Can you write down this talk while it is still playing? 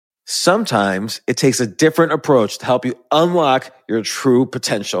Sometimes it takes a different approach to help you unlock your true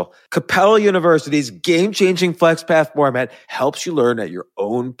potential. Capella University's game-changing FlexPath format helps you learn at your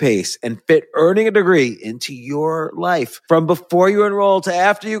own pace and fit earning a degree into your life. From before you enroll to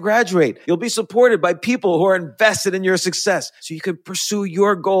after you graduate, you'll be supported by people who are invested in your success so you can pursue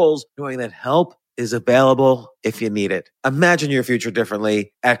your goals knowing that help is available if you need it. Imagine your future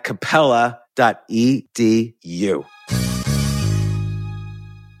differently at capella.edu.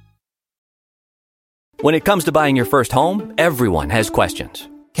 When it comes to buying your first home, everyone has questions.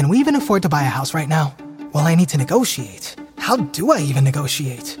 Can we even afford to buy a house right now? Well, I need to negotiate. How do I even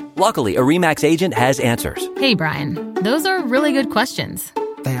negotiate? Luckily, a RE/MAX agent has answers. Hey, Brian, those are really good questions.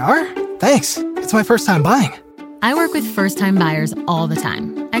 They are? Thanks. It's my first time buying. I work with first-time buyers all the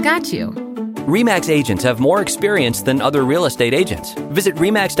time. I got you. RE/MAX agents have more experience than other real estate agents. Visit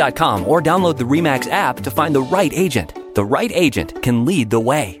RE/MAX.com or download the RE/MAX app to find the right agent. The right agent can lead the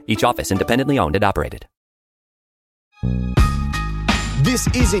way. Each office independently owned and operated. This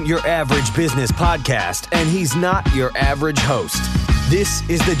isn't your average business podcast, and he's not your average host. This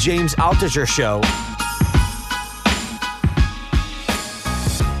is the James Altucher Show.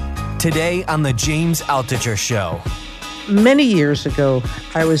 Today on the James Altucher Show. Many years ago,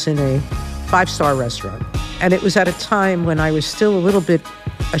 I was in a five-star restaurant, and it was at a time when I was still a little bit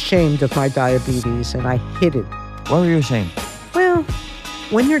ashamed of my diabetes, and I hid it. Why were you ashamed? Well,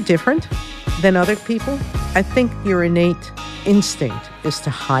 when you're different than other people, I think your innate instinct is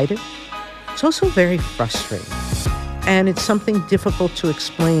to hide it. It's also very frustrating, and it's something difficult to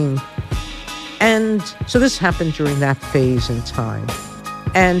explain. And so this happened during that phase in time.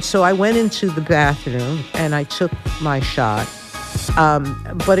 And so I went into the bathroom and I took my shot,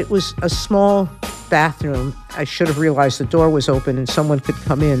 but it was a small bathroom. I should have realized the door was open and someone could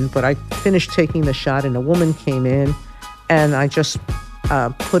come in, but I finished taking the shot and a woman came in, and I just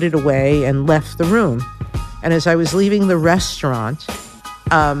put it away and left the room. And as I was leaving the restaurant,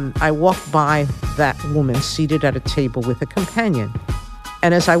 I walked by that woman seated at a table with a companion.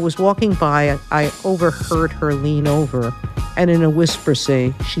 And as I was walking by, I overheard her lean over and in a whisper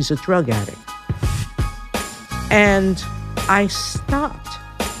say, "She's a drug addict." And I stopped.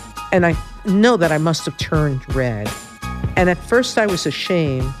 And I know that I must have turned red. And at first I was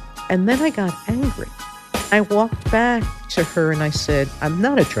ashamed, and then I got angry. I walked back to her and I said, "I'm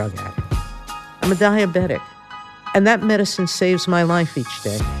not a drug addict. I'm a diabetic. And that medicine saves my life each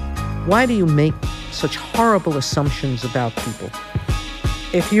day. Why do you make such horrible assumptions about people?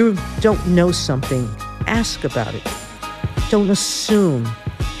 If you don't know something, ask about it. Don't assume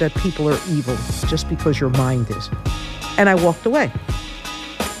that people are evil just because your mind is." And I walked away.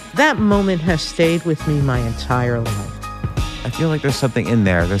 That moment has stayed with me my entire life. I feel like there's something in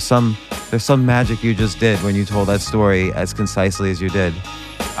there. There's some magic you just did when you told that story as concisely as you did.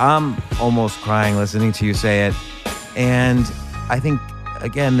 I'm almost crying listening to you say it. And I think,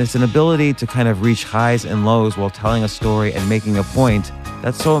 again, there's an ability to kind of reach highs and lows while telling a story and making a point.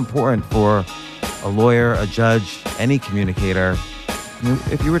 That's so important for a lawyer, a judge, any communicator. I mean,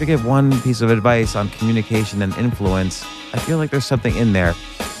 if you were to give one piece of advice on communication and influence, I feel like there's something in there.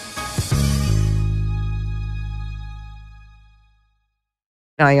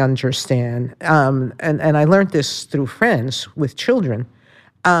 I understand. And I learned this through friends with children.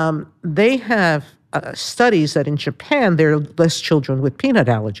 They have studies that in Japan, there are less children with peanut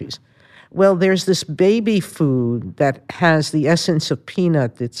allergies. Well, there's this baby food that has the essence of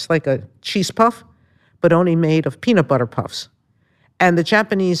peanut. It's like a cheese puff, but only made of peanut butter puffs. And the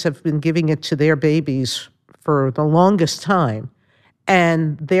Japanese have been giving it to their babies for the longest time,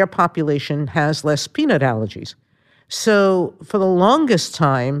 and their population has less peanut allergies. So for the longest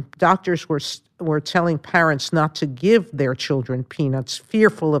time, doctors were telling parents not to give their children peanuts,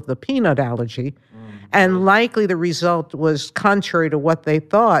 fearful of the peanut allergy. And likely the result was contrary to what they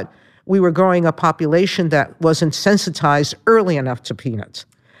thought. We were growing a population that wasn't sensitized early enough to peanuts.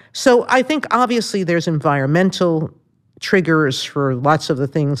 So I think obviously there's environmental triggers for lots of the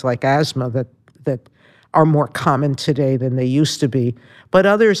things like asthma that are more common today than they used to be. But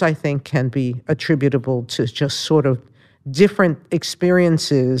others, I think, can be attributable to just sort of different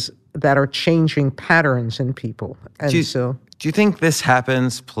experiences that are changing patterns in people. And do you think this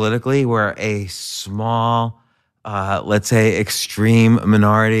happens politically where a small, let's say, extreme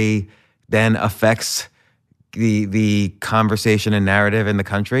minority then affects the conversation and narrative in the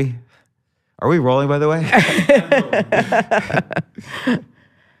country? Are we rolling, by the way?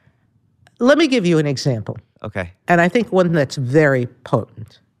 Let me give you an example. Okay. And I think one that's very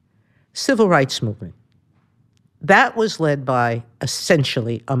potent. Civil rights movement. That was led by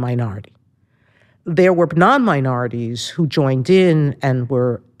essentially a minority. There were non-minorities who joined in and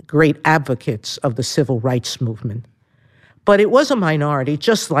were great advocates of the civil rights movement. But it was a minority,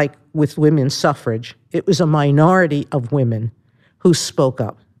 just like with women's suffrage. It was a minority of women who spoke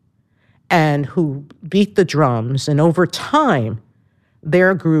up and who beat the drums. And over time,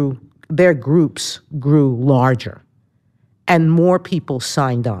 their groups grew larger and more people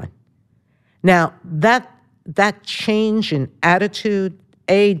signed on. Now, that change in attitude,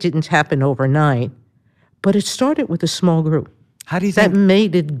 didn't happen overnight, but it started with a small group. How do you think that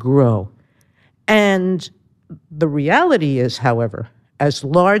made it grow? And the reality is, however, as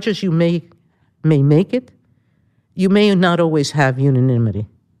large as you may make it, you may not always have unanimity.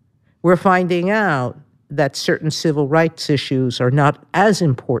 We're finding out that certain civil rights issues are not as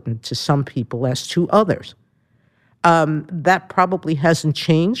important to some people as to others. That probably hasn't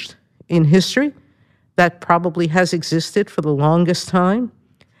changed in history. That probably has existed for the longest time.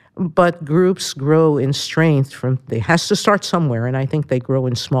 But groups grow in strength they has to start somewhere, and I think they grow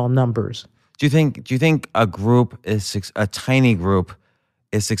in small numbers. Do you think a tiny group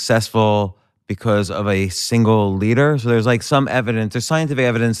is successful because of a single leader? So there's like there's scientific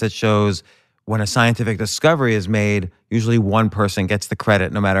evidence that shows when a scientific discovery is made, usually one person gets the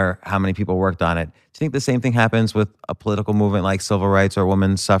credit no matter how many people worked on it. Do you think the same thing happens with a political movement like civil rights or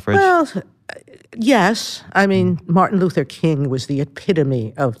women's suffrage? Well, yes. I mean, Martin Luther King was the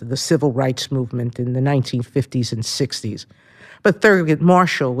epitome of the civil rights movement in the 1950s and 60s. But Thurgood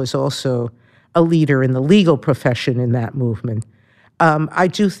Marshall was also a leader in the legal profession in that movement. I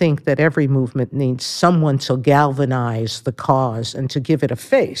do think that every movement needs someone to galvanize the cause and to give it a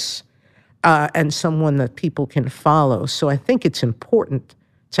face, and someone that people can follow. So I think it's important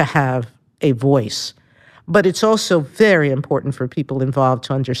to have a voice. But it's also very important for people involved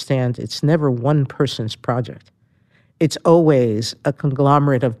to understand it's never one person's project. It's always a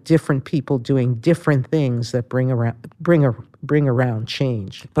conglomerate of different people doing different things that bring around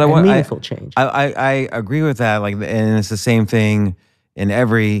change, meaningful change. I agree with that. And it's the same thing in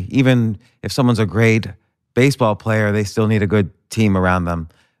even if someone's a great baseball player, they still need a good team around them.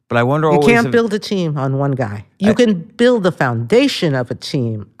 But I wonder you can't build a team on one guy. You can build the foundation of a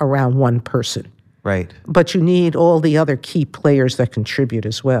team around one person. Right. But you need all the other key players that contribute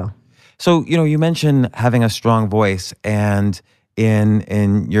as well. So, you mentioned having a strong voice, and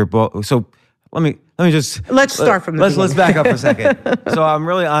in your book, so let me just... Let's start from the beginning. Let's back up for a second. So I'm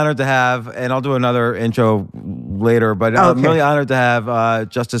really honored to have, and I'll do another intro later, but I'm really honored to have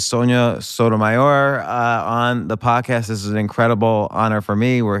Justice Sonia Sotomayor on the podcast. This is an incredible honor for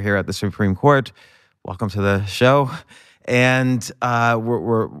me. We're here at the Supreme Court. Welcome to the show. And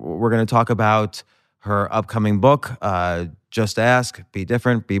we're going to talk about her upcoming book, Just Ask, Be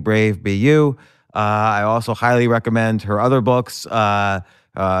Different, Be Brave, Be You. I also highly recommend her other books.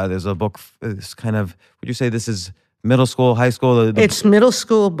 There's a book, it's kind of, would you say this is middle school, high school? It's middle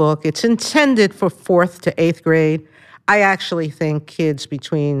school book. It's intended for 4th to 8th grade. I actually think kids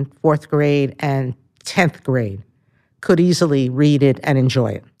between 4th grade and 10th grade could easily read it and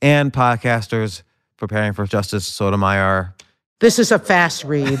enjoy it. And podcasters preparing for Justice Sotomayor. This is a fast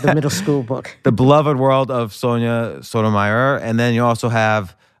read, the middle school book. The Beloved World of Sonia Sotomayor. And then you also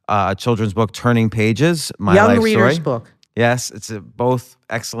have a children's book, Turning Pages, My Young Life reader's Story. book. Yes, it's both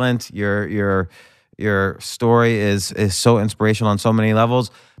excellent. Your story is so inspirational on so many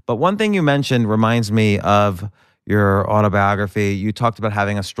levels. But one thing you mentioned reminds me of your autobiography. You talked about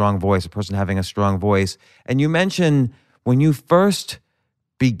having a strong voice, a person having a strong voice. And you mentioned when you first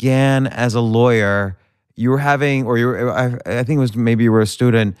began as a lawyer, you were having, I think it was maybe you were a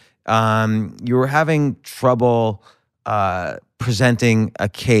student, you were having trouble presenting a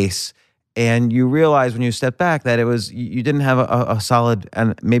case, and you realized when you stepped back that you didn't have a solid,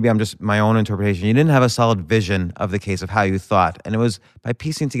 and maybe I'm just my own interpretation, you didn't have a solid vision of the case, of how you thought. And it was by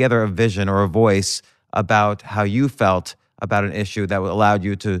piecing together a vision or a voice about how you felt about an issue that allowed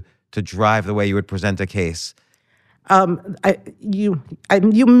you to drive the way you would present a case. You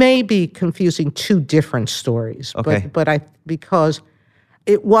may be confusing two different stories, okay. but because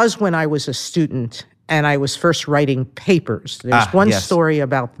it was when I was a student and I was first writing papers. There's one story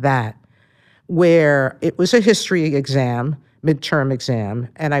about that where it was a history exam, midterm exam,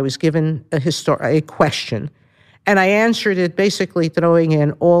 and I was given a question, and I answered it basically throwing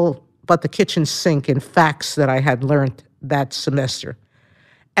in all but the kitchen sink and facts that I had learned that semester.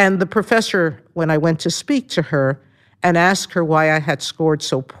 And the professor, when I went to speak to her and ask her why I had scored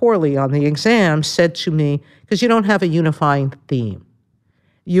so poorly on the exam, said to me, because you don't have a unifying theme.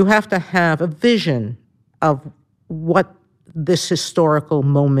 You have to have a vision of what this historical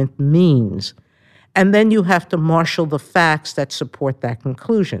moment means. And then you have to marshal the facts that support that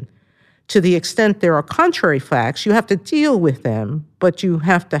conclusion. To the extent there are contrary facts, you have to deal with them, but you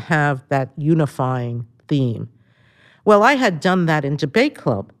have to have that unifying theme. Well, I had done that in debate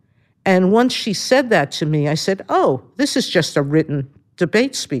club. And once she said that to me, I said, oh, this is just a written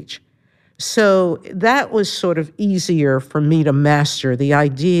debate speech. So that was sort of easier for me to master, the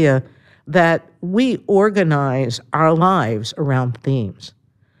idea that we organize our lives around themes,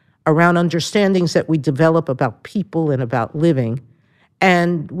 around understandings that we develop about people and about living.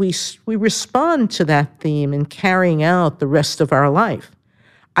 And we respond to that theme in carrying out the rest of our life.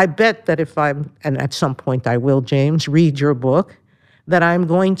 I bet that and at some point I will, James, read your book, that I'm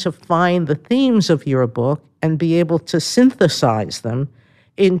going to find the themes of your book and be able to synthesize them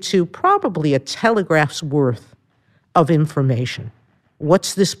into probably a telegraph's worth of information.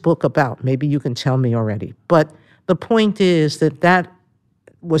 What's this book about? Maybe you can tell me already. But the point is that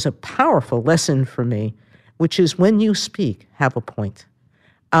was a powerful lesson for me, which is when you speak, have a point.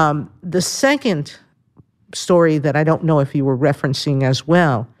 The second story that I don't know if you were referencing as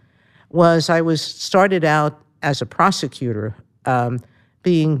well was I started out as a prosecutor,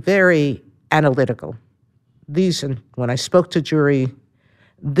 being very analytical. When I spoke to jury,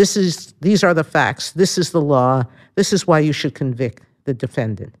 these are the facts, this is the law, this is why you should convict the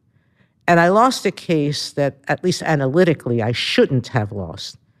defendant. And I lost a case that, at least analytically, I shouldn't have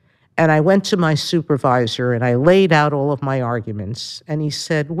lost. And I went to my supervisor and I laid out all of my arguments. And he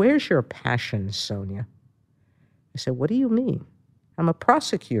said, where's your passion, Sonia? I said, what do you mean? I'm a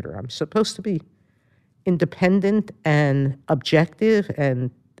prosecutor. I'm supposed to be independent and objective and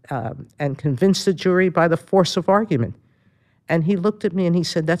convince the jury by the force of argument. And he looked at me and he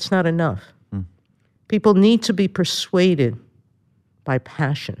said, that's not enough. People need to be persuaded by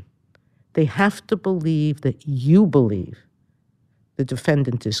passion. They have to believe that you believe the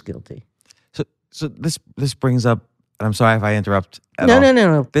defendant is guilty. So this brings up, and I'm sorry if I interrupt at all.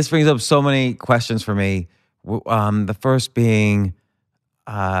 No. This brings up so many questions for me. The first being,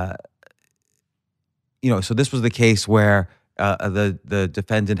 so this was the case where the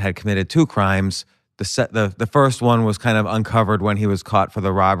defendant had committed two crimes. The first one was kind of uncovered when he was caught for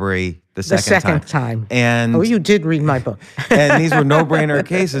the robbery the second time. And you did read my book. And these were no-brainer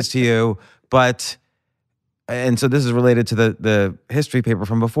cases to you, and so this is related to the history paper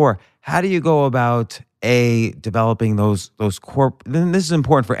from before. How do you go about developing those core? Then this is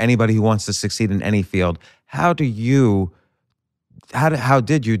important for anybody who wants to succeed in any field. How did you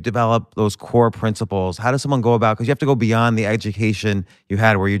develop those core principles? How does someone go about? Because you have to go beyond the education you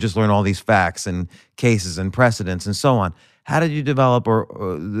had, where you just learn all these facts and cases and precedents and so on. How did you develop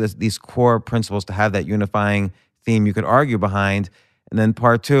these core principles to have that unifying theme you could argue behind? And then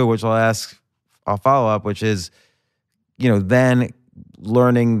part two, which I'll follow up, which is, then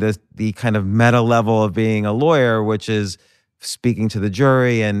learning the kind of meta level of being a lawyer, which is speaking to the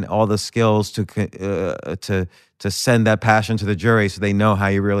jury and all the skills to send that passion to the jury so they know how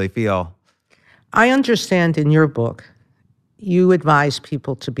you really feel. I understand in your book, you advise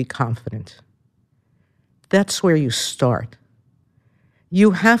people to be confident. That's where you start.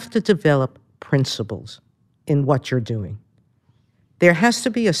 You have to develop principles in what you're doing. There has to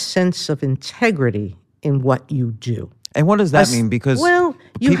be a sense of integrity in what you do. And what does that mean? Because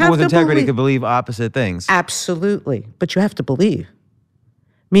people with integrity could believe opposite things. Absolutely. But you have to believe.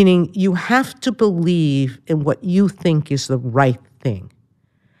 Meaning you have to believe in what you think is the right thing.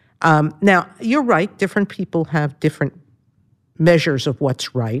 Now, you're right. Different people have different measures of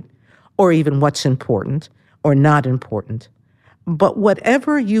what's right, or even what's important or not important. But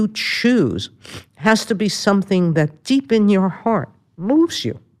whatever you choose has to be something that deep in your heart moves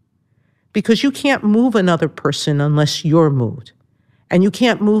you. Because you can't move another person unless you're moved. And you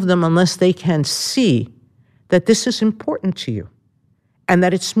can't move them unless they can see that this is important to you and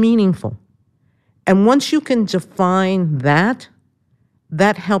that it's meaningful. And once you can define that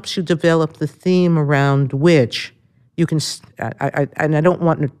helps you develop the theme around which you can, and I don't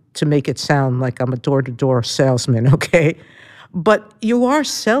want to make it sound like I'm a door-to-door salesman, okay? But you are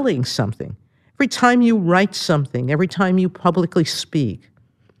selling something. Every time you write something, every time you publicly speak,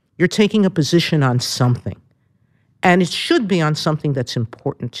 you're taking a position on something. And it should be on something that's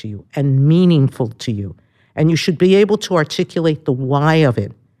important to you and meaningful to you. And you should be able to articulate the why of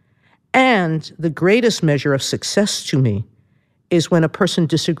it. And the greatest measure of success to me is when a person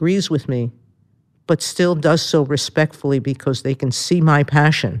disagrees with me, but still does so respectfully because they can see my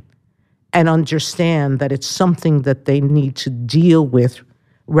passion and understand that it's something that they need to deal with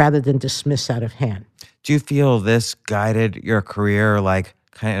rather than dismiss out of hand. Do you feel this guided your career, like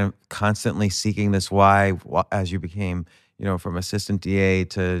kind of constantly seeking this why as you became, from assistant DA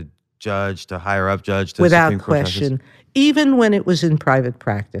to judge to higher up judge to Without Supreme Court question. justice? Even when it was in private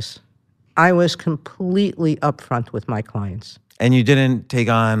practice, I was completely upfront with my clients. And you didn't take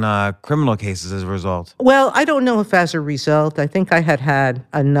on criminal cases as a result. Well, I don't know if as a result. I think I had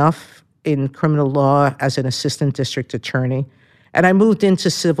enough in criminal law as an assistant district attorney. And I moved into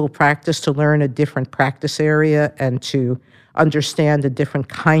civil practice to learn a different practice area and to understand a different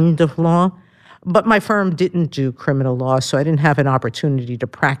kind of law. But my firm didn't do criminal law, so I didn't have an opportunity to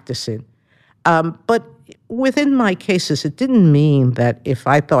practice it. But within my cases, it didn't mean that if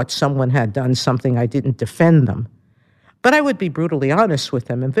I thought someone had done something, I didn't defend them. But I would be brutally honest with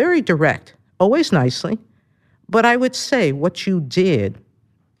them and very direct, always nicely. But I would say what you did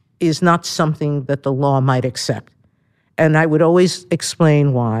is not something that the law might accept. And I would always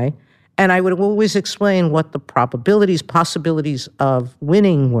explain why. And I would always explain what the probabilities, possibilities of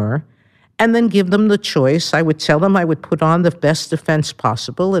winning were, and then give them the choice. I would tell them I would put on the best defense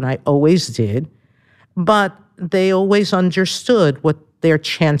possible, and I always did. But they always understood what their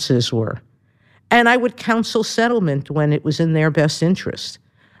chances were. And I would counsel settlement when it was in their best interest.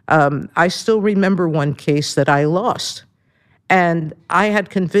 I still remember one case that I lost. And I had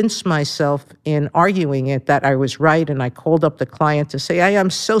convinced myself in arguing it that I was right, and I called up the client to say, I am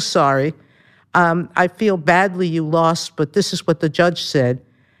so sorry. I feel badly you lost, but this is what the judge said.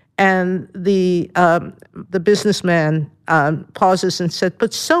 And the businessman pauses and said,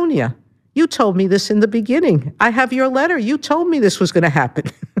 but Sonia, you told me this in the beginning. I have your letter. You told me this was going to happen.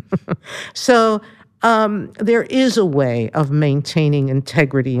 So there is a way of maintaining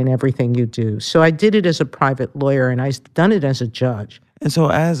integrity in everything you do. So I did it as a private lawyer, and I've done it as a judge. And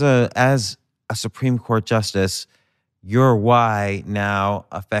so as a Supreme Court justice, your why now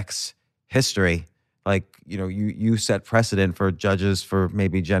affects history. Like, you set precedent for judges for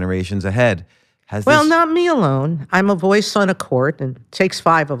maybe generations ahead. Not me alone. I'm a voice on a court, and it takes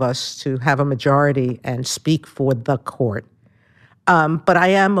 5 of us to have a majority and speak for the court. But I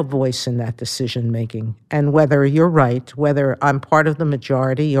am a voice in that decision-making. And whether you're right, whether I'm part of the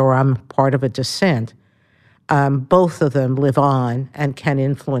majority or I'm part of a dissent, both of them live on and can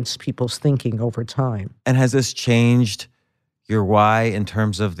influence people's thinking over time. And has this changed your why in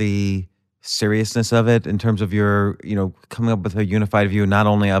terms of the seriousness of it, in terms of your, coming up with a unified view, not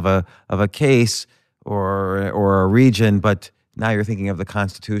only of a case or a region, but now you're thinking of the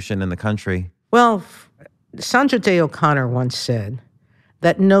Constitution and the country? Well, Sandra Day O'Connor once said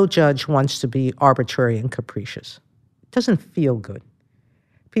that no judge wants to be arbitrary and capricious. It doesn't feel good.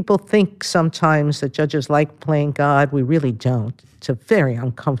 People think sometimes that judges like playing God. We really don't. It's a very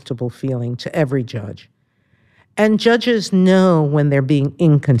uncomfortable feeling to every judge. And judges know when they're being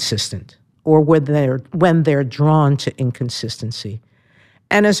inconsistent or when they're drawn to inconsistency.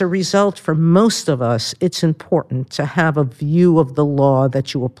 And as a result, for most of us, it's important to have a view of the law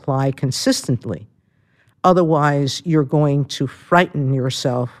that you apply consistently. Otherwise, you're going to frighten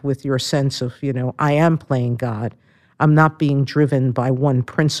yourself with your sense of, I am playing God. I'm not being driven by one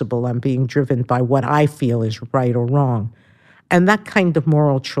principle. I'm being driven by what I feel is right or wrong. And that kind of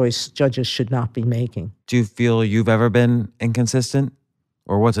moral choice judges should not be making. Do you feel you've ever been inconsistent?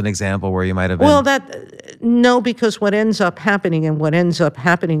 Or what's an example where you might have been? Well, no, because what ends up happening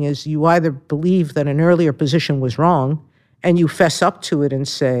is you either believe that an earlier position was wrong and you fess up to it and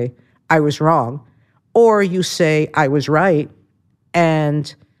say, I was wrong, or you say, I was right,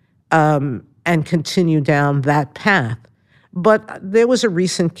 and continue down that path. But there was a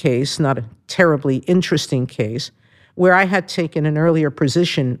recent case, not a terribly interesting case, where I had taken an earlier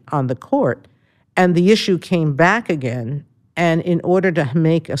position on the court, and the issue came back again. And in order to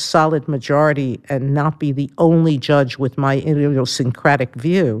make a solid majority and not be the only judge with my idiosyncratic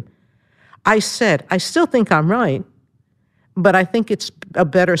view, I said, I still think I'm right, but I think it's a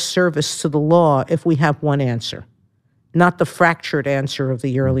better service to the law if we have one answer, not the fractured answer of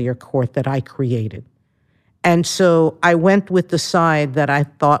the earlier court that I created. And so I went with the side that I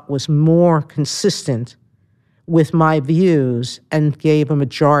thought was more consistent with my views and gave a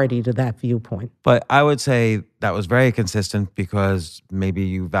majority to that viewpoint. But I would say that was very consistent because maybe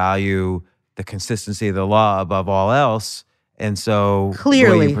you value the consistency of the law above all else. And so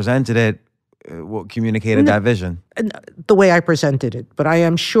clearly, the way you presented it communicated that vision. The way I presented it. But I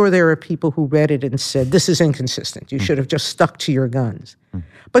am sure there are people who read it and said, this is inconsistent. You should have just stuck to your guns.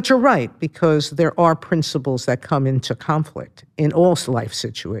 But you're right, because there are principles that come into conflict in all life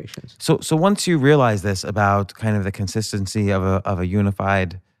situations. So once you realize this about kind of the consistency of a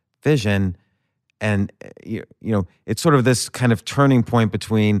unified vision, and it's sort of this kind of turning point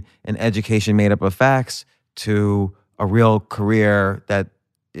between an education made up of facts to a real career that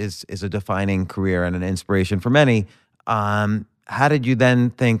is a defining career and an inspiration for many. How did you then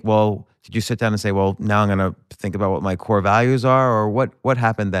think, well, Did you sit down and say, well, now I'm going to think about what my core values are, or what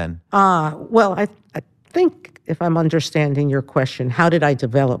happened then? Well, I think if I'm understanding your question, how did I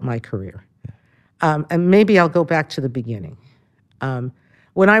develop my career? And maybe I'll go back to the beginning.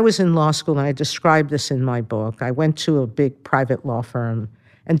 When I was in law school, and I described this in my book, I went to a big private law firm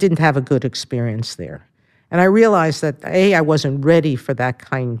and didn't have a good experience there. And I realized that, A, I wasn't ready for that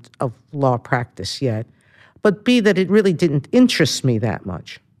kind of law practice yet, but B, that it really didn't interest me that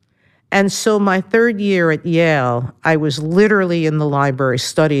much. And so my third year at Yale, I was literally in the library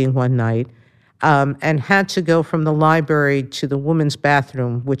studying one night, and had to go from the library to the women's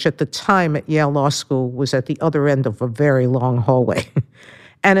bathroom, which at the time at Yale Law School was at the other end of a very long hallway.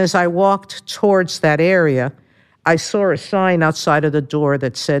 And as I walked towards that area, I saw a sign outside of the door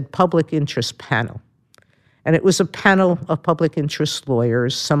that said Public Interest Panel. And it was a panel of public interest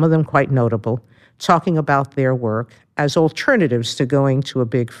lawyers, some of them quite notable, talking about their work as alternatives to going to a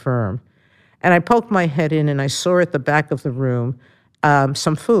big firm. And I poked my head in and I saw at the back of the room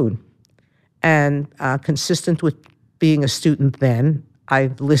some food. And consistent with being a student then, I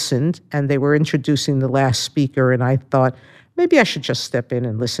listened, and they were introducing the last speaker, and I thought, maybe I should just step in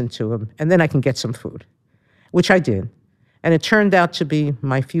and listen to him, and then I can get some food, which I did. And it turned out to be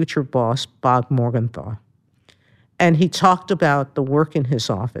my future boss, Bob Morgenthau. And he talked about the work in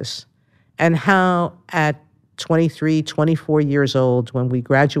his office and how at 23, 24 years old, when we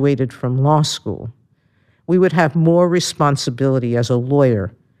graduated from law school, we would have more responsibility as a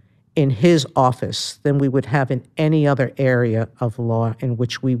lawyer in his office than we would have in any other area of law in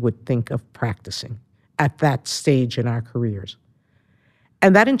which we would think of practicing at that stage in our careers.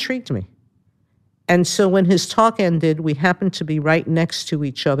 And that intrigued me. And so when his talk ended, we happened to be right next to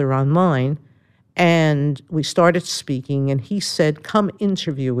each other online, and we started speaking, and he said, come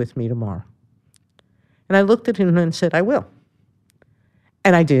interview with me tomorrow. And I looked at him and said, I will.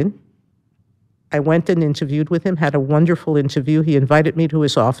 And I did. I went and interviewed with him, had a wonderful interview. He invited me to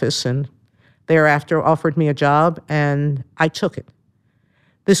his office and thereafter offered me a job, and I took it.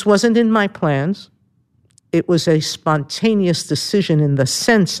 This wasn't in my plans. It was a spontaneous decision in the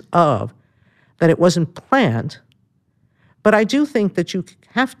sense of that it wasn't planned. But I do think that you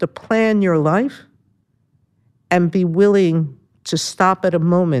have to plan your life and be willing to stop at a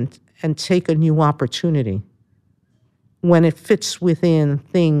moment and take a new opportunity when it fits within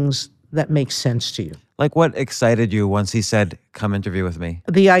things that make sense to you. Like, what excited you once he said, come interview with me?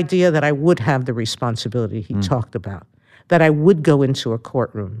 The idea that I would have the responsibility he talked about, that I would go into a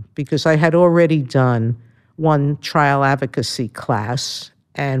courtroom, because I had already done one trial advocacy class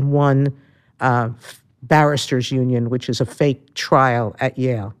and one barristers union, which is a fake trial at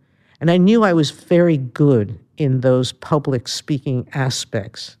Yale. And I knew I was very good in those public speaking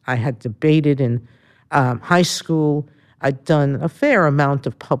aspects. I had debated in high school. I'd done a fair amount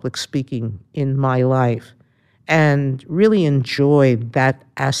of public speaking in my life and really enjoyed that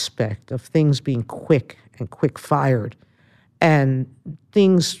aspect of things being quick and quick-fired and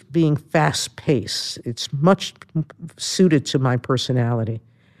things being fast-paced. It's much suited to my personality.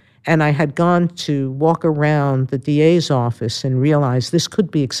 And I had gone to walk around the DA's office and realized this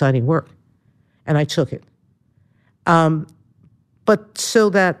could be exciting work. And I took it. But so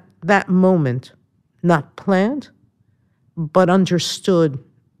that moment, not planned, but understood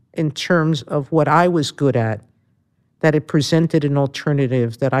in terms of what I was good at, that it presented an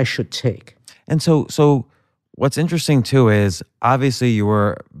alternative that I should take. And so what's interesting too is obviously you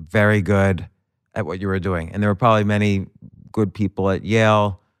were very good at what you were doing. And there were probably many good people at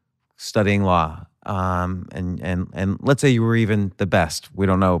Yale studying law. And let's say you were even the best. We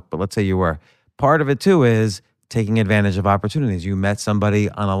don't know, but let's say you were. Part of it too is taking advantage of opportunities. You met somebody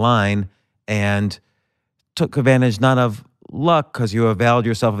on a line and took advantage not of luck because you availed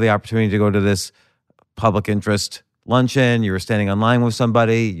yourself of the opportunity to go to this public interest luncheon. You were standing on line with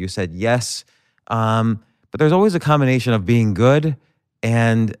somebody. You said yes. But there's always a combination of being good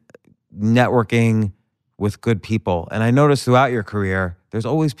and networking with good people. And I noticed throughout your career, there's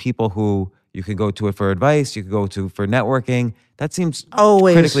always people who you can go to for advice, you can go to for networking. That seems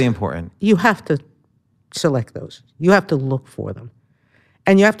always critically important. You have to select those. You have to look for them.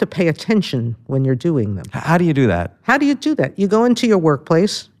 And you have to pay attention when you're doing them. How do you do that? How do you do that? You go into your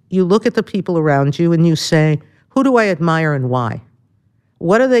workplace, you look at the people around you, and you say, who do I admire and why?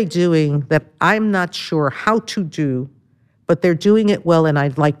 What are they doing that I'm not sure how to do, but they're doing it well, and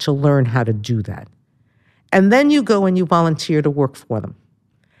I'd like to learn how to do that? And then you go and you volunteer to work for them.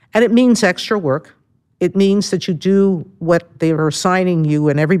 And it means extra work. It means that you do what they're assigning you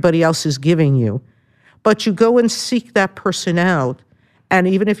and everybody else is giving you. But you go and seek that person out. And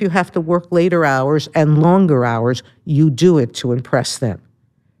even if you have to work later hours and longer hours, you do it to impress them.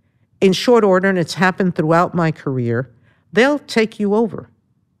 in short order, and it's happened throughout my career, they'll take you over.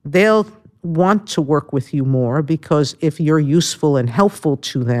 They'll want to work with you more because if you're useful and helpful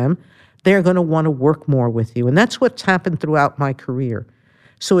to them, they're going to want to work more with you. And that's what's happened throughout my career.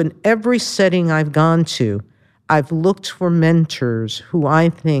 So in every setting I've gone to, I've looked for mentors who I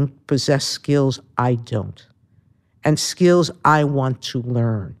think possess skills I don't, and skills I want to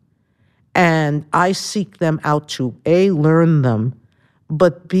learn. And I seek them out to, A, learn them,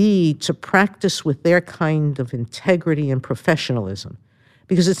 but B, to practice with their kind of integrity and professionalism.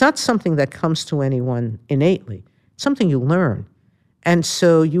 Because it's not something that comes to anyone innately. It's something you learn. And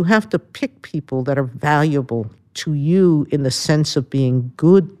so you have to pick people that are valuable to you in the sense of being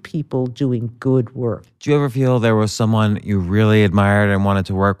good people doing good work. Do you ever feel there was someone you really admired and wanted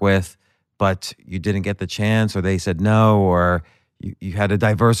to work with, but you didn't get the chance, or they said no, or you had to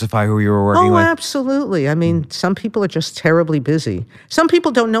diversify who you were working with? Oh, absolutely. I mean, some people are just terribly busy. Some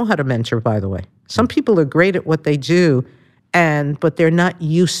people don't know how to mentor, by the way. Some people are great at what they do, but they're not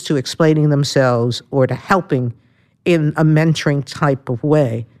used to explaining themselves or to helping in a mentoring type of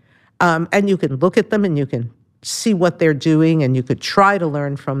way. And you can look at them and you can see what they're doing and you could try to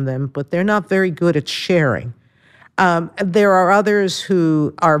learn from them, but they're not very good at sharing. There are others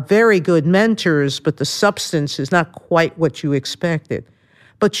who are very good mentors, but the substance is not quite what you expected.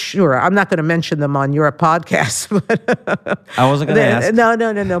 But sure, I'm not going to mention them on your podcast. But I wasn't going to ask.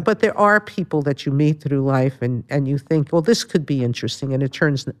 No. But there are people that you meet through life and you think, well, this could be interesting, and it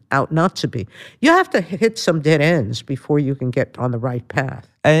turns out not to be. You have to hit some dead ends before you can get on the right path.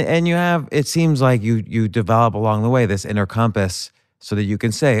 And you have, it seems like you develop along the way this inner compass so that you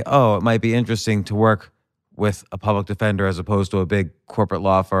can say, oh, it might be interesting to work with a public defender as opposed to a big corporate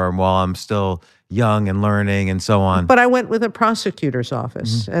law firm while I'm still young and learning and so on. But I went with a prosecutor's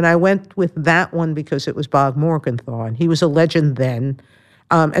office, and I went with that one because it was Bob Morgenthau, and he was a legend then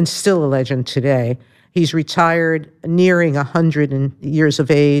and still a legend today. He's retired, nearing 100 years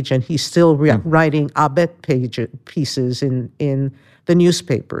of age, and he's still writing op-ed pieces in the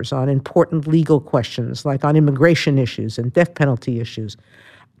newspapers on important legal questions, like on immigration issues and death penalty issues.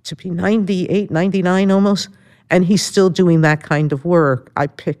 To be 98, 99 almost, and he's still doing that kind of work. I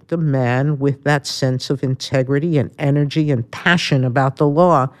picked a man with that sense of integrity and energy and passion about the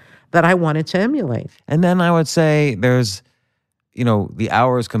law that I wanted to emulate. And then I would say there's, the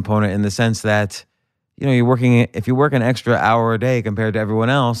hours component in the sense that, if you work an extra hour a day compared to everyone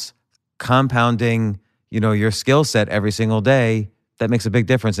else, compounding, your skill set every single day, that makes a big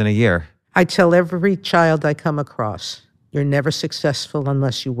difference in a year. I tell every child I come across, you're never successful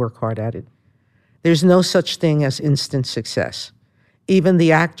unless you work hard at it. There's no such thing as instant success. Even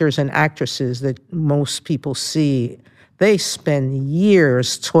the actors and actresses that most people see, they spend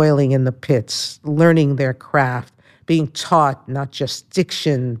years toiling in the pits, learning their craft, being taught not just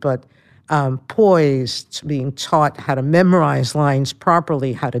diction, but poise, being taught how to memorize lines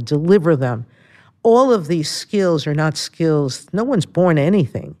properly, how to deliver them. All of these skills are not skills. No one's born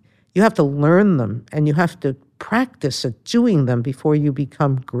anything. You have to learn them, and you have to practice at doing them before you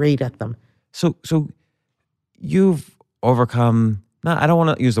become great at them. So you've overcome, I don't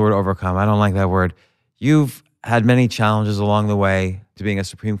want to use the word overcome. I don't like that word. You've had many challenges along the way to being a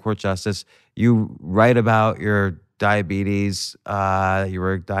Supreme Court justice. You write about your diabetes you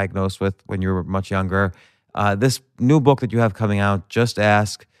were diagnosed with when you were much younger. This new book that you have coming out, Just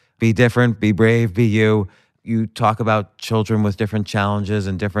Ask, Be Different, Be Brave, Be You. You talk about children with different challenges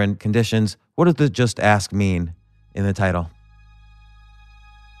and different conditions. What does the Just Ask mean in the title?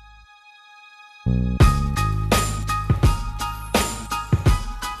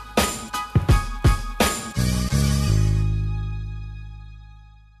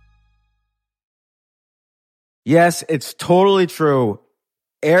 Yes, it's totally true.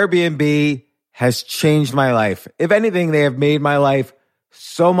 Airbnb has changed my life. If anything, they have made my life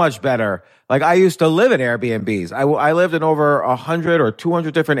so much better. Like, I used to live in Airbnbs. I lived in over 100 or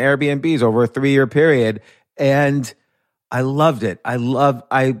 200 different Airbnbs over a 3-year period, and I loved it.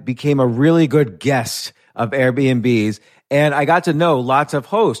 I became a really good guest of Airbnbs, and I got to know lots of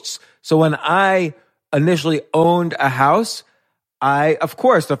hosts. So when I initially owned a house, of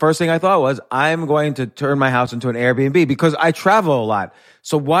course, the first thing I thought was, I'm going to turn my house into an Airbnb because I travel a lot.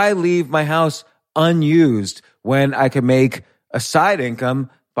 So why leave my house unused when I can make a side income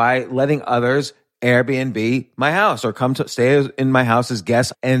by letting others Airbnb my house or come to stay in my house as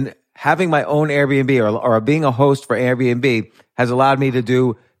guests? And having my own Airbnb or being a host for Airbnb has allowed me to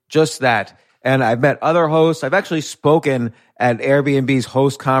do just that. And I've met other hosts. I've actually spoken at Airbnb's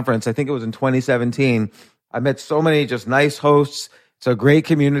host conference. I think it was in 2017. I met so many just nice hosts. It's a great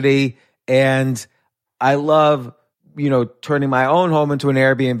community. And I love turning my own home into an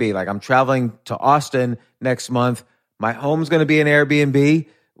Airbnb. Like I'm traveling to Austin next month. My home's going to be an Airbnb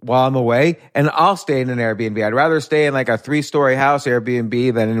while I'm away, and I'll stay in an Airbnb. I'd rather stay in like a 3-story house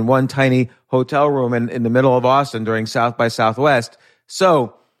Airbnb than in one tiny hotel room in the middle of Austin during South by Southwest.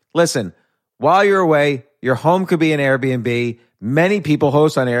 So listen, while you're away, your home could be an Airbnb. Many people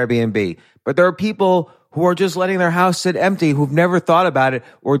host on Airbnb, but there are people who are just letting their house sit empty, who've never thought about it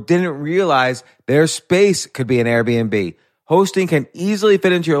or didn't realize their space could be an Airbnb. Hosting can easily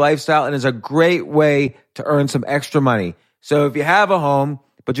fit into your lifestyle and is a great way to earn some extra money. So if you have a home,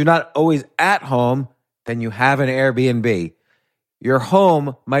 but you're not always at home, then you have an Airbnb. Your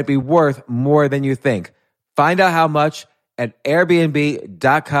home might be worth more than you think. Find out how much at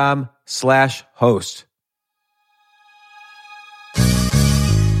airbnb.com/host.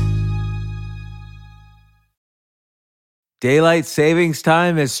 Daylight savings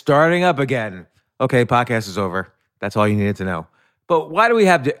time is starting up again. Okay, podcast is over. That's all you needed to know. But why do we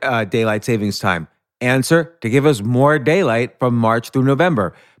have daylight savings time? Answer: to give us more daylight from March through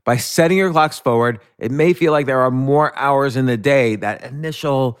November. By setting your clocks forward, it may feel like there are more hours in the day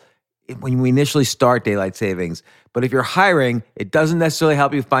when we initially start daylight savings. But if you're hiring, it doesn't necessarily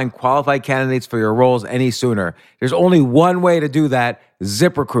help you find qualified candidates for your roles any sooner. There's only one way to do that: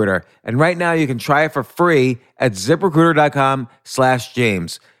 ZipRecruiter. And right now you can try it for free at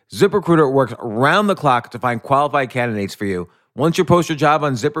ZipRecruiter.com/James. ZipRecruiter works around the clock to find qualified candidates for you. Once you post your job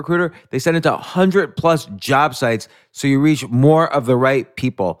on ZipRecruiter, they send it to 100+ job sites so you reach more of the right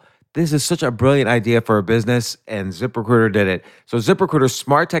people. This is such a brilliant idea for a business, and ZipRecruiter did it. So ZipRecruiter's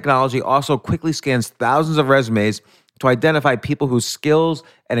smart technology also quickly scans thousands of resumes to identify people whose skills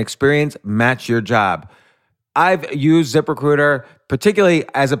and experience match your job. I've used ZipRecruiter particularly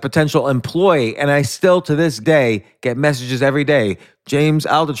as a potential employee, and I still to this day get messages every day. James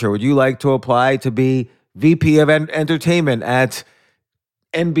Altucher, would you like to apply to be VP of Entertainment at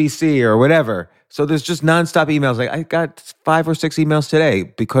NBC or whatever? So there's just nonstop emails. Like I got 5 or 6 emails today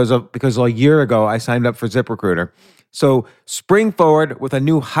because a year ago I signed up for ZipRecruiter. So spring forward with a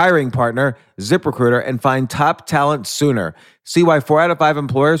new hiring partner, ZipRecruiter, and find top talent sooner. See why 4 out of 5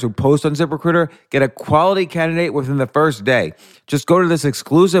 employers who post on ZipRecruiter get a quality candidate within the first day. Just go to this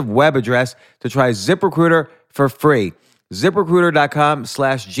exclusive web address to try ZipRecruiter for free.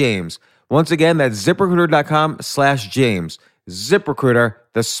 ZipRecruiter.com/James. Once again, that's ZipRecruiter.com/James. ZipRecruiter,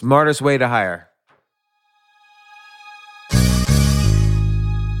 the smartest way to hire.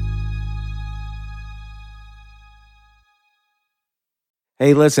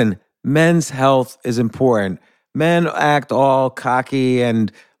 Hey, listen, men's health is important. Men act all cocky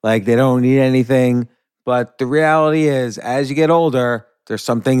and like they don't need anything. But the reality is, as you get older, there's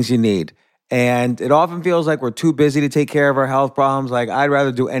some things you need. And it often feels like we're too busy to take care of our health problems. Like I'd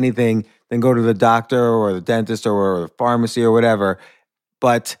rather do anything than go to the doctor or the dentist or the pharmacy or whatever.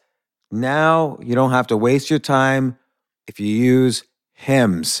 But now you don't have to waste your time if you use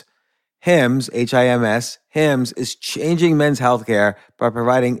Hims. Hims, H-I-M-S, Hims is changing men's healthcare by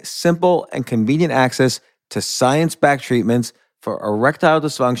providing simple and convenient access to science-backed treatments for erectile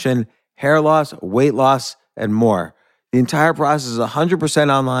dysfunction, hair loss, weight loss, and more. The entire process is 100%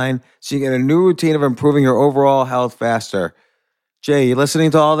 online, so you get a new routine of improving your overall health faster. Jay, you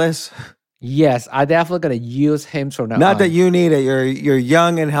listening to all this? Yes, I definitely gonna use Hims from now Not on. that you need it. You're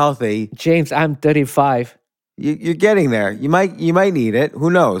young and healthy. James, I'm 35. You're getting there. You might need it.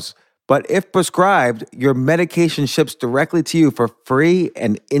 Who knows? But if prescribed, your medication ships directly to you for free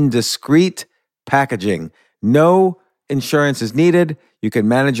and in discreet packaging. No insurance is needed. You can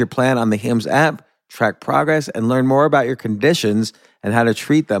manage your plan on the Hims app, track progress, and learn more about your conditions and how to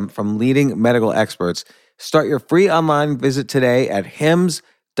treat them from leading medical experts. Start your free online visit today at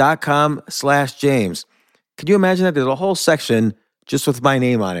hims.com/James. Could you imagine that? There's a whole section just with my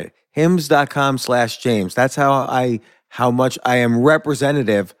name on it. hims.com/James. That's how much I am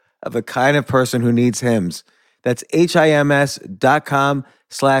representative of the kind of person who needs Hims. That's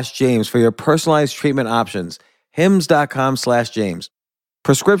hims.com/James for your personalized treatment options. hims.com/James.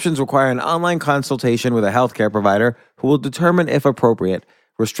 Prescriptions require an online consultation with a healthcare provider who will determine if appropriate.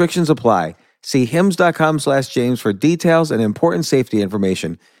 Restrictions apply. See hims.com/James for details and important safety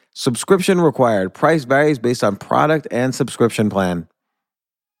information. Subscription required. Price varies based on product and subscription plan.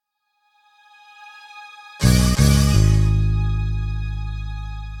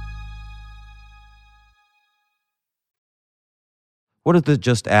 What does the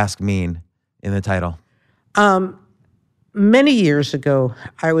just ask mean in the title? Many years ago,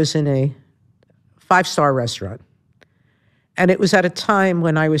 I was in a 5-star restaurant. And it was at a time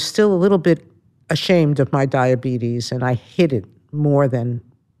when I was still a little bit ashamed of my diabetes, and I hid it more than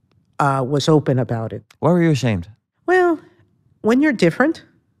was open about it. Why were you ashamed? when you're different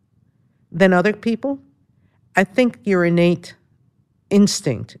than other people, I think your innate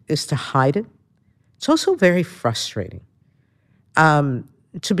instinct is to hide it. It's also very frustrating.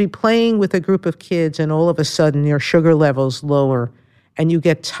 To be playing with a group of kids and all of a sudden your sugar level's lower and you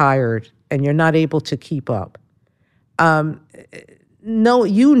get tired and you're not able to keep up. No,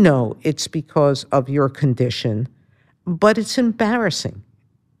 you know it's because of your condition, but it's embarrassing.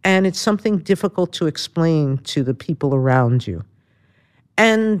 And it's something difficult to explain to the people around you.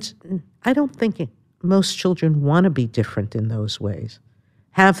 And I don't think most children want to be different in those ways,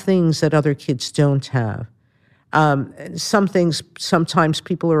 have things that other kids don't have. Some things sometimes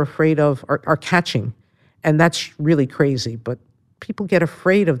people are afraid of are catching, and that's really crazy, but people get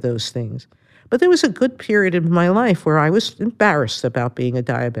afraid of those things. But there was a good period in my life where I was embarrassed about being a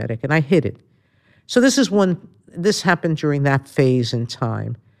diabetic, and I hid it. So this happened during that phase in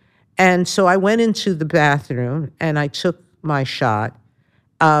time. And so I went into the bathroom and I took my shot,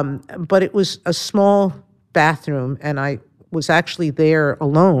 but it was a small bathroom and I was actually there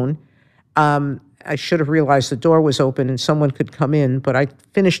alone. I should have realized the door was open and someone could come in, but I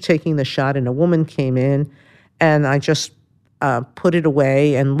finished taking the shot and a woman came in and I just put it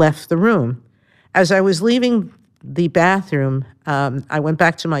away and left the room. As I was leaving the bathroom, I went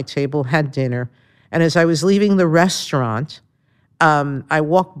back to my table, had dinner, and as I was leaving the restaurant, I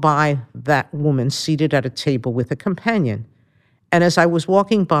walked by that woman seated at a table with a companion. And as I was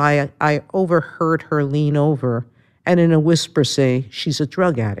walking by, I overheard her lean over and in a whisper say, "She's a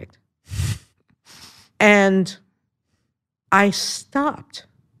drug addict." And I stopped.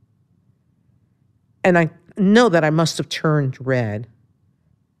 And I know that I must have turned red.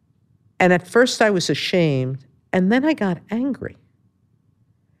 And at first I was ashamed, and then I got angry.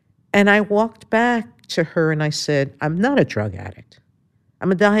 And I walked back to her and I said, "I'm not a drug addict.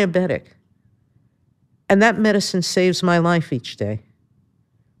 I'm a diabetic. And that medicine saves my life each day.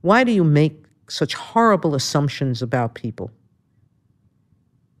 Why do you make such horrible assumptions about people?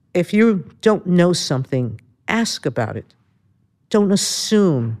 If you don't know something, ask about it. Don't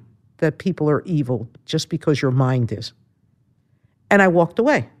assume that people are evil just because your mind is." And I walked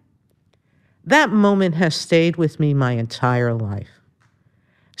away. That moment has stayed with me my entire life.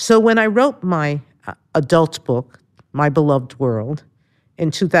 So when I wrote my adult book, My Beloved World,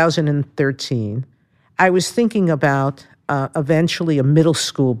 in 2013, I was thinking about eventually a middle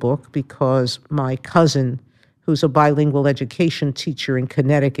school book because my cousin, who's a bilingual education teacher in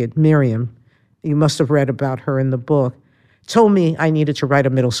Connecticut, Miriam, you must have read about her in the book, told me I needed to write a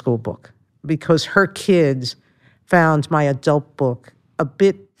middle school book because her kids found my adult book a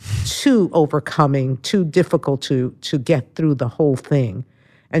bit too overcoming, too difficult to get through the whole thing.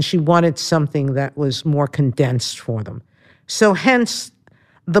 And she wanted something that was more condensed for them. So hence,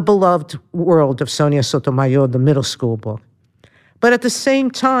 The Beloved World of Sonia Sotomayor, the middle school book. But at the same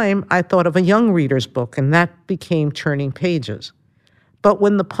time, I thought of a young reader's book, and that became Turning Pages. But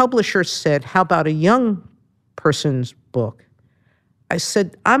when the publisher said, "How about a young person's book?" I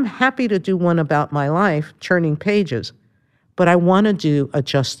said, "I'm happy to do one about my life, Turning Pages, but I want to do a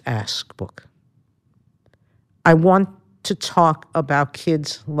Just Ask book. I want to talk about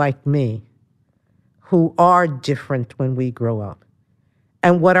kids like me who are different when we grow up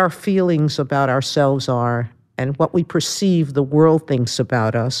and what our feelings about ourselves are and what we perceive the world thinks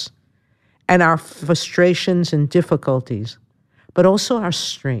about us and our frustrations and difficulties, but also our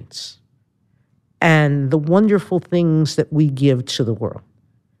strengths and the wonderful things that we give to the world."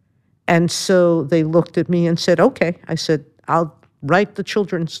 And so they looked at me and said, "Okay." I said, "I'll write the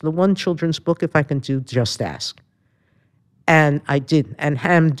one children's book if I can do Just Ask." And I did, and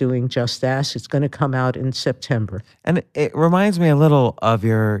am doing Just Ask. It's going to come out in September. And it reminds me a little of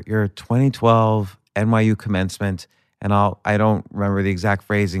your 2012 NYU commencement. And I don't remember the exact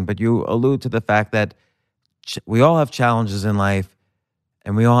phrasing, but you allude to the fact that we all have challenges in life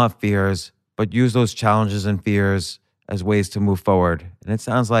and we all have fears, but use those challenges and fears as ways to move forward. And it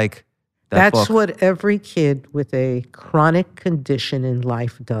sounds like that's what every kid with a chronic condition in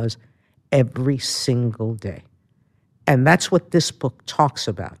life does every single day. And that's what this book talks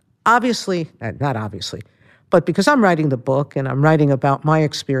about. Obviously, not obviously, but because I'm writing the book and I'm writing about my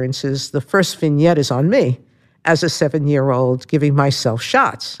experiences, the first vignette is on me as a 7-year-old giving myself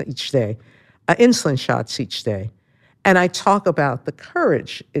shots each day, insulin shots each day. And I talk about the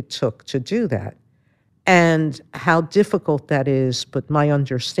courage it took to do that and how difficult that is, but my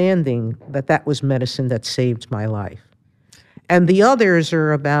understanding that that was medicine that saved my life. And the others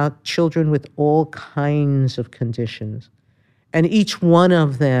are about children with all kinds of conditions. And each one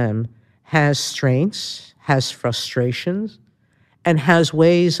of them has strengths, has frustrations, and has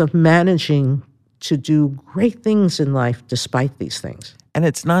ways of managing to do great things in life despite these things. And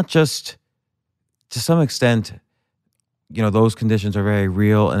it's not just, to some extent, those conditions are very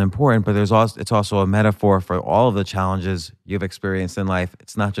real and important, but it's also a metaphor for all of the challenges you've experienced in life.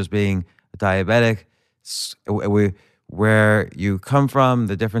 It's not just being a diabetic. Where you come from,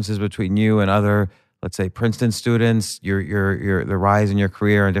 the differences between you and other, let's say, Princeton students, the rise in your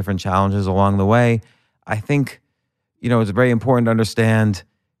career and different challenges along the way. I think, it's very important to understand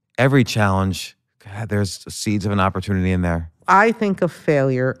every challenge. God, there's seeds of an opportunity in there. I think of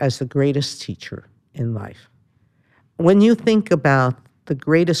failure as the greatest teacher in life. When you think about the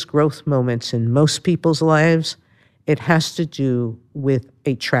greatest growth moments in most people's lives, it has to do with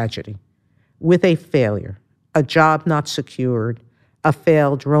a tragedy, with a failure, a job not secured, a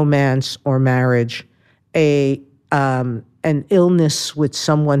failed romance or marriage, an illness with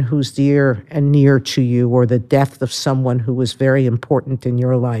someone who's dear and near to you, or the death of someone who was very important in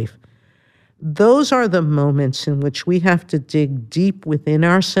your life. Those are the moments in which we have to dig deep within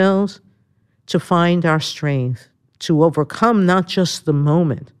ourselves to find our strength, to overcome not just the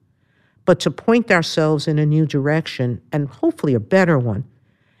moment, but to point ourselves in a new direction and hopefully a better one.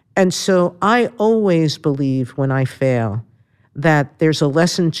 And so I always believe when I fail that there's a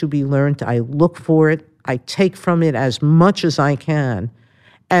lesson to be learned. I look for it. I take from it as much as I can,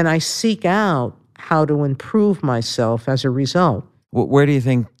 and I seek out how to improve myself as a result. Where do you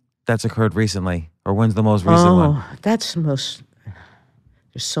think that's occurred recently? Or when's the most recent one? There's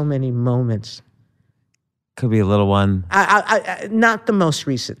so many moments. Could be a little one. I not the most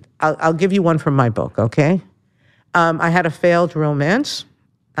recent. I'll give you one from my book, okay? I had a failed romance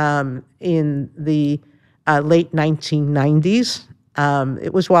in the late 1990s.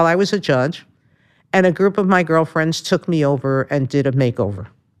 It was while I was a judge, and a group of my girlfriends took me over and did a makeover.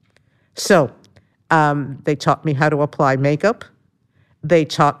 So they taught me how to apply makeup. They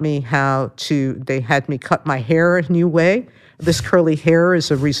taught me they had me cut my hair a new way. This curly hair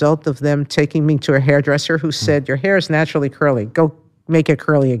is a result of them taking me to a hairdresser who said, your hair is naturally curly. Go make it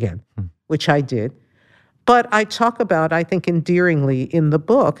curly again, which I did. But I talk about, I think endearingly in the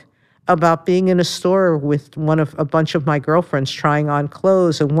book, about being in a store with a bunch of my girlfriends trying on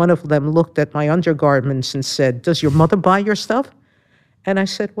clothes, and one of them looked at my undergarments and said, does your mother buy your stuff? And I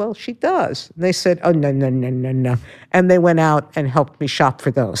said, well, she does. And they said, oh, no. And they went out and helped me shop for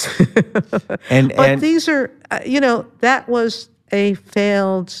those. But these are, that was a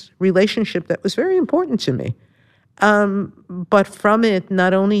failed relationship that was very important to me. But from it,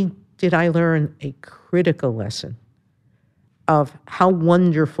 not only did I learn a critical lesson of how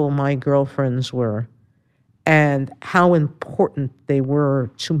wonderful my girlfriends were and how important they were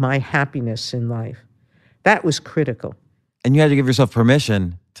to my happiness in life. That was critical. And you had to give yourself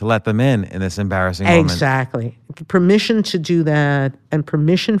permission to let them in this embarrassing moment. Exactly. Permission to do that, and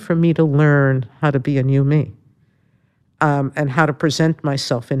permission for me to learn how to be a new me, and how to present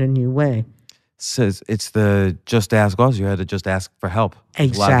myself in a new way. Says it's the just ask also. You had to just ask for help.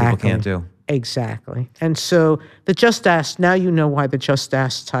 Exactly. A lot of people can't do. Exactly. And so the just ask, now you know why the just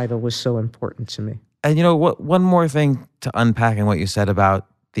ask title was so important to me. And one more thing to unpack in what you said about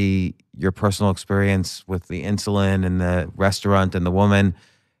your personal experience with the insulin and the restaurant and the woman,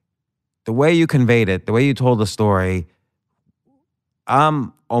 the way you conveyed it, the way you told the story,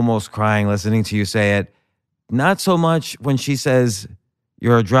 I'm almost crying listening to you say it. Not so much when she says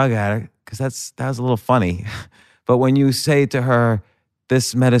you're a drug addict, because that was a little funny. But when you say to her,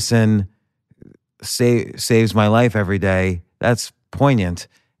 this medicine saves my life every day, that's poignant.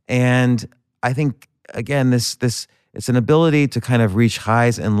 And I think, again, this it's an ability to kind of reach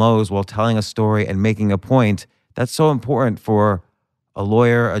highs and lows while telling a story and making a point. That's so important for a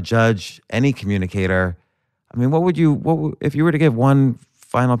lawyer, a judge, any communicator. I mean, if you were to give one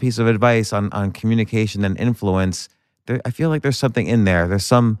final piece of advice on communication and influence? I feel like there's something in there. There's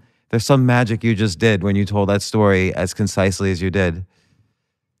some magic you just did when you told that story as concisely as you did.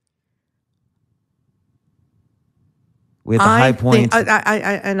 We had the high point.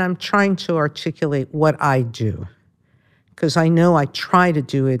 And I'm trying to articulate what I do, because I know I try to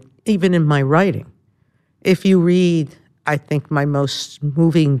do it even in my writing. If you read, I think, my most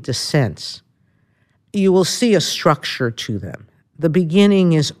moving dissents, you will see a structure to them. The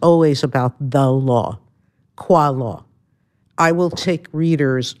beginning is always about the law, qua law. I will take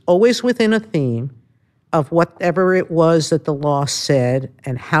readers always within a theme of whatever it was that the law said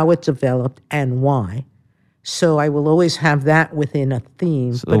and how it developed and why. So I will always have that within a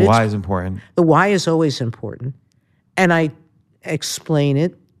theme. So the why is important. The why is always important. And I explain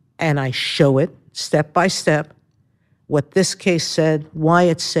it and I show it step by step, what this case said, why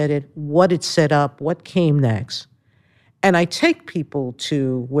it said it, what it set up, what came next. And I take people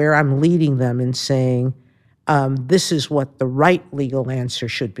to where I'm leading them and saying, this is what the right legal answer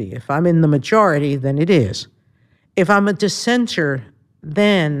should be. If I'm in the majority, then it is. If I'm a dissenter,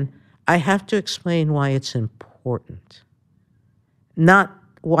 then I have to explain why it's important. Not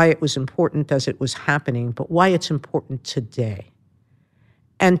why it was important as it was happening, but why it's important today.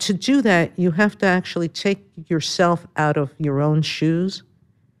 And to do that, you have to actually take yourself out of your own shoes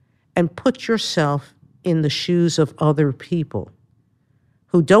and put yourself in the shoes of other people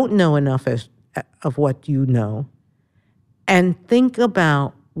who don't know enough of what you know, and think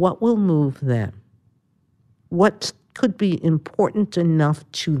about what will move them. What could be important enough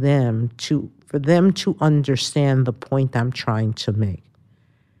to them for them to understand the point I'm trying to make.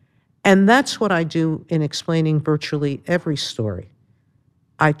 And that's what I do in explaining virtually every story.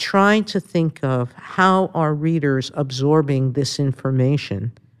 I try to think of how are readers absorbing this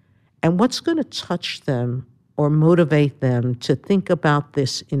information and what's going to touch them or motivate them to think about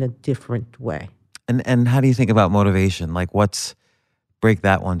this in a different way. And how do you think about motivation? Like, break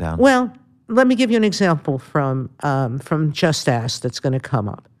that one down? Well, let me give you an example from Just Ask that's going to come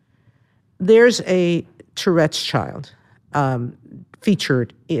up. There's a Tourette's child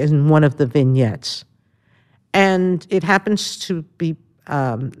featured in one of the vignettes, and it happens to be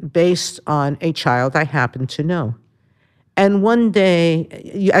based on a child I happen to know. And one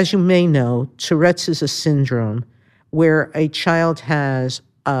day, as you may know, Tourette's is a syndrome where a child has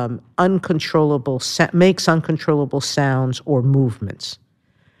makes uncontrollable sounds or movements.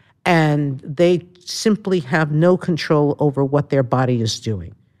 And they simply have no control over what their body is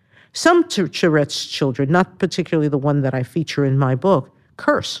doing. Some Tourette's children, not particularly the one that I feature in my book,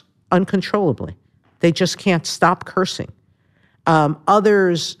 curse uncontrollably. They just can't stop cursing.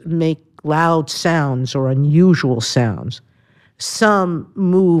 Others make loud sounds or unusual sounds. Some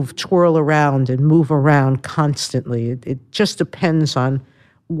twirl around and move around constantly. It just depends on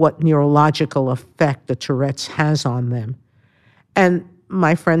what neurological effect the Tourette's has on them. And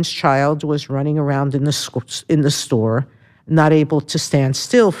my friend's child was running around in the store, not able to stand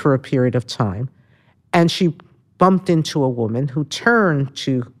still for a period of time. And she bumped into a woman who turned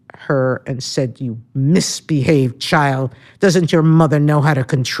to her and said, "You misbehaved child. Doesn't your mother know how to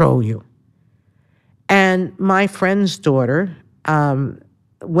control you?" And my friend's daughter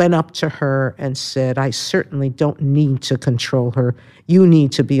went up to her and said, "I certainly don't need to control her. You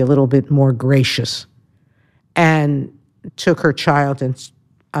need to be a little bit more gracious." And took her child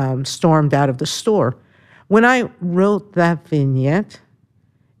and stormed out of the store. When I wrote that vignette,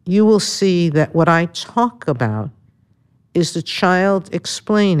 you will see that what I talk about is the child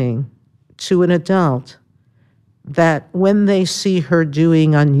explaining to an adult that when they see her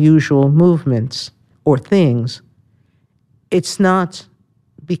doing unusual movements or things, it's not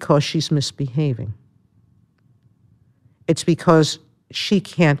because she's misbehaving. It's because she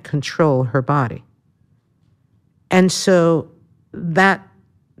can't control her body. And so that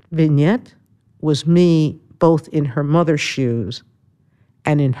vignette was me both in her mother's shoes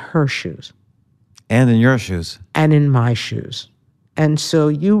and in her shoes. And in your shoes. And in my shoes. And so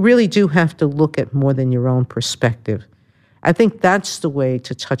you really do have to look at more than your own perspective. I think that's the way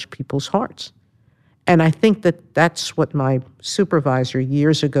to touch people's hearts. And I think that that's what my supervisor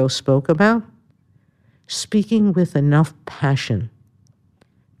years ago spoke about. Speaking with enough passion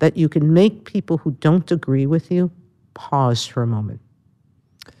that you can make people who don't agree with you pause for a moment.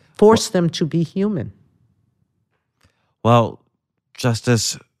 Force them to be human. Well,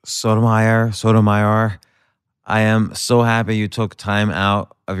 Justice Sotomayor, I am so happy you took time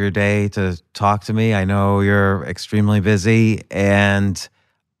out of your day to talk to me. I know you're extremely busy, and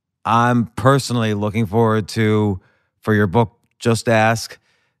I'm personally looking forward for your book, Just Ask,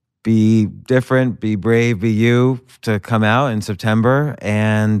 Be Different, Be Brave, Be You, to come out in September,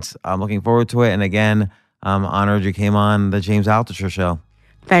 and I'm looking forward to it. And again, I'm honored you came on the James Altucher Show.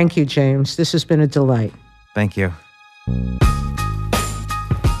 Thank you, James. This has been a delight. Thank you.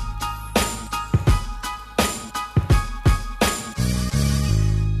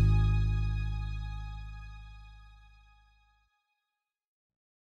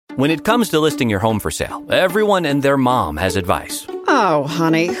 When it comes to listing your home for sale, everyone and their mom has advice. Oh,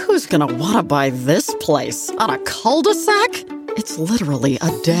 honey, who's going to want to buy this place? On a cul-de-sac? It's literally a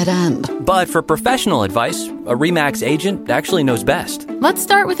dead end. But for professional advice, a RE/MAX agent actually knows best. Let's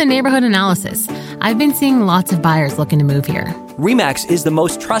start with a neighborhood analysis. I've been seeing lots of buyers looking to move here. RE/MAX is the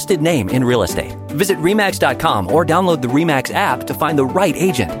most trusted name in real estate. Visit RE/MAX.com or download the RE/MAX app to find the right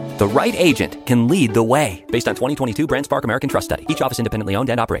agent. The right agent can lead the way. Based on 2022 BrandSpark American Trust Study. Each office independently owned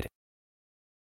and operated.